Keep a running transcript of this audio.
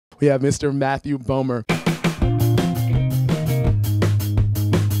We have Mr. Matthew Bomer.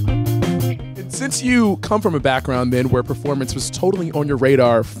 And since you come from a background then where performance was totally on your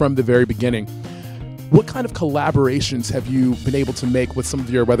radar from the very beginning, what kind of collaborations have you been able to make with some of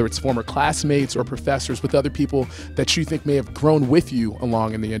your, whether it's former classmates or professors, with other people that you think may have grown with you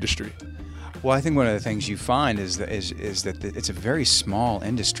along in the industry? Well, I think one of the things you find is that it's a very small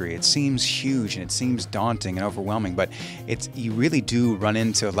industry. It seems huge and it seems daunting and overwhelming, but you really do run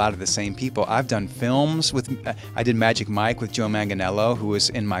into a lot of the same people. I've done films with, I did Magic Mike with Joe Manganiello, who was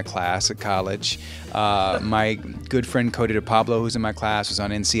in my class at college. My good friend Cody DePablo, who's in my class, was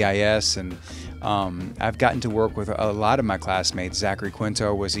on NCIS, and I've gotten to work with a lot of my classmates. Zachary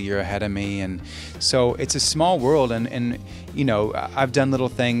Quinto was a year ahead of me, and so it's a small world, and you know, I've done little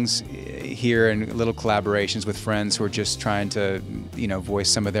things here and little collaborations with friends who are just trying to, you know, voice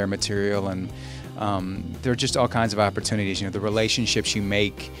some of their material, and there are just all kinds of opportunities. You know, the relationships you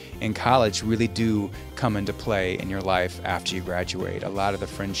make in college really do come into play in your life after you graduate. A lot of the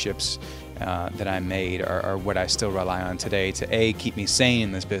friendships that I made are what I still rely on today to A, keep me sane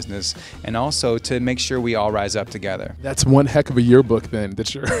in this business, and also to make sure we all rise up together. That's one heck of a yearbook then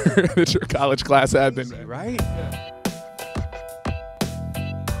that your college class had then. Right? Yeah.